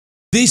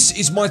This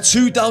is my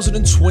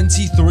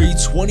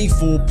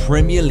 2023-24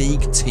 Premier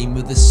League Team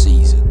of the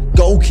Season.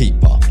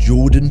 Goalkeeper,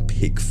 Jordan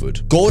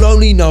Pickford. God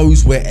only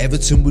knows where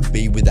Everton would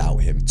be without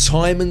him.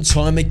 Time and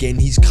time again,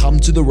 he's come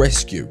to the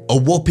rescue. A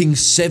whopping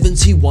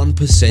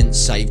 71%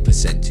 save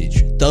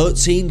percentage,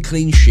 13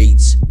 clean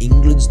sheets,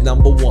 England's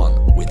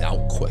 #1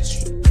 without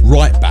question.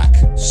 Right back,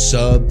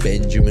 Sir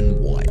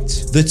Benjamin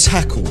White. The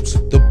tackles,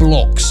 the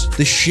blocks,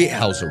 the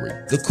shithousery,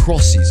 the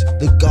crosses,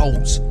 the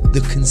goals, the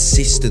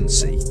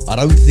consistency. I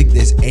don't think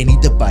there's any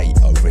debate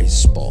over his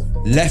spot.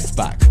 Left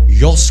back,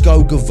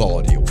 Josko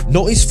Gvardiol.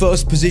 Not his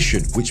first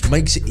position, which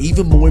makes it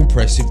even more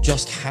impressive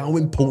just how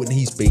important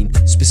he's been,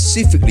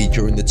 specifically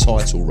during the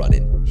title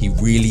running. He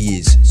really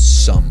is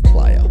some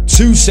player.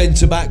 Two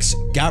centre-backs,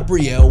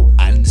 Gabriel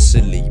and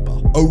Saliba.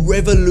 A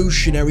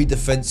revolutionary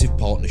defensive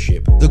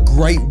partnership. The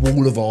Great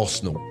Wall of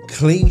Arsenal.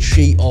 Clean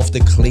sheet after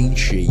clean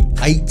sheet,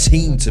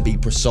 18 to be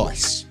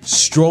precise.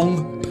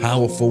 Strong,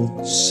 powerful,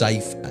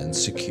 safe and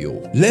secure.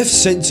 Left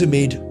centre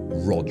mid,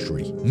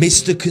 Rodri.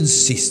 Mr.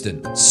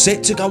 Consistent.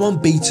 Set to go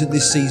unbeaten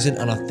this season,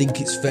 and I think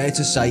it's fair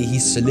to say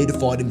he's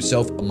solidified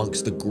himself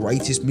amongst the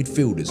greatest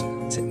midfielders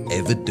to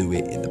ever do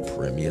it in the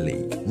Premier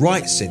League.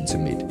 Right centre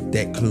mid,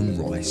 Declan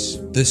Rice.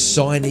 The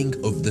signing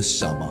of the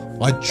summer.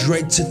 I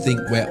dread to think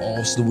where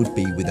Arsenal would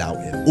be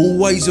without him.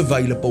 Always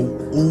available,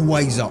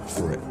 always up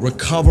for it.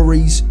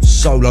 Recoveries,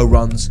 solo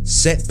runs,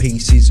 set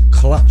pieces,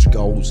 clutch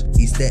goals.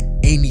 Is there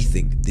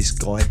anything this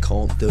guy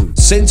can't do?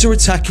 Centre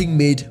attacking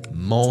mid,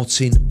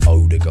 Martin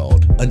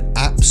Odegaard, an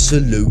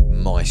absolute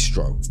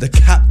maestro, the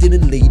captain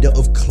and leader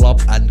of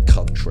club and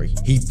country.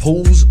 He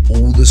pulls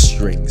all the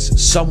strings,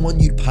 someone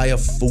you'd pay a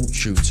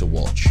fortune to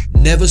watch.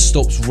 Never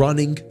stops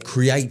running,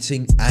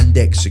 creating and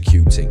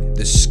executing.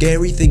 The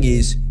scary thing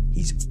is,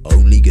 he's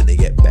only gonna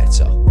get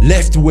better.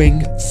 Left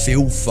wing,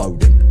 Phil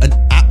Foden, an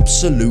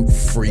absolute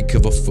freak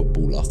of a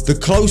footballer. The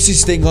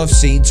closest thing I've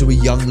seen to a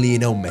young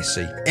Lionel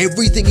Messi.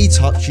 Everything he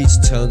touches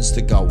turns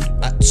to gold.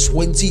 At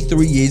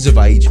 23 years of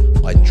age,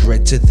 I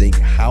dread to think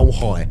how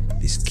high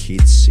this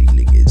kid's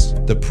ceiling is.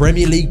 The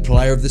Premier League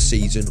player of the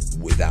season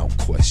without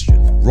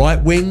question. Right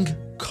wing,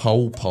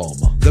 Cole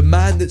Palmer. The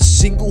man that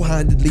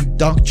single-handedly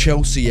dug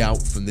Chelsea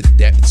out from the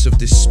depths of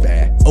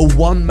despair. A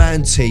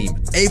one-man team.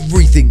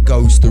 Everything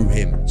goes through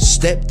him.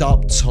 Stepped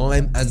up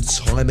time and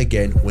time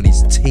again when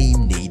his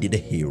team needed a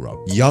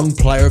hero. Young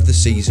player of the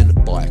season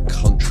by a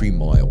country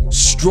mile.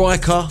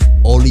 Striker,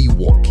 Ollie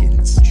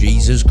Watkins.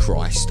 Jesus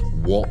Christ.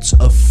 What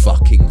a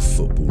fucking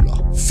footballer.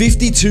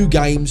 52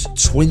 games,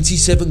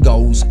 27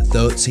 goals,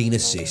 13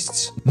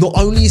 assists. Not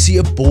only is he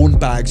a born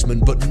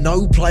bagsman, but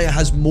no player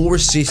has more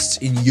assists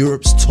in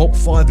Europe's top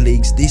 5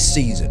 leagues this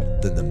season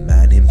than the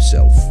man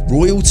himself.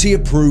 Royalty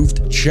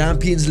approved,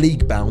 Champions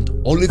League bound,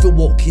 Oliver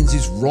Watkins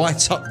is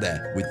right up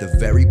there with the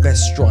very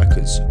best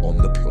strikers on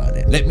the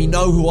planet. Let me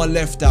know who I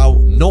left out.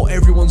 Not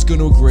everyone's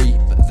going to agree,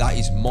 but that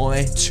is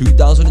my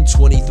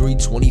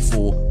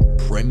 2023-24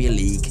 Premier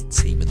League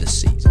Team of the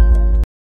Season.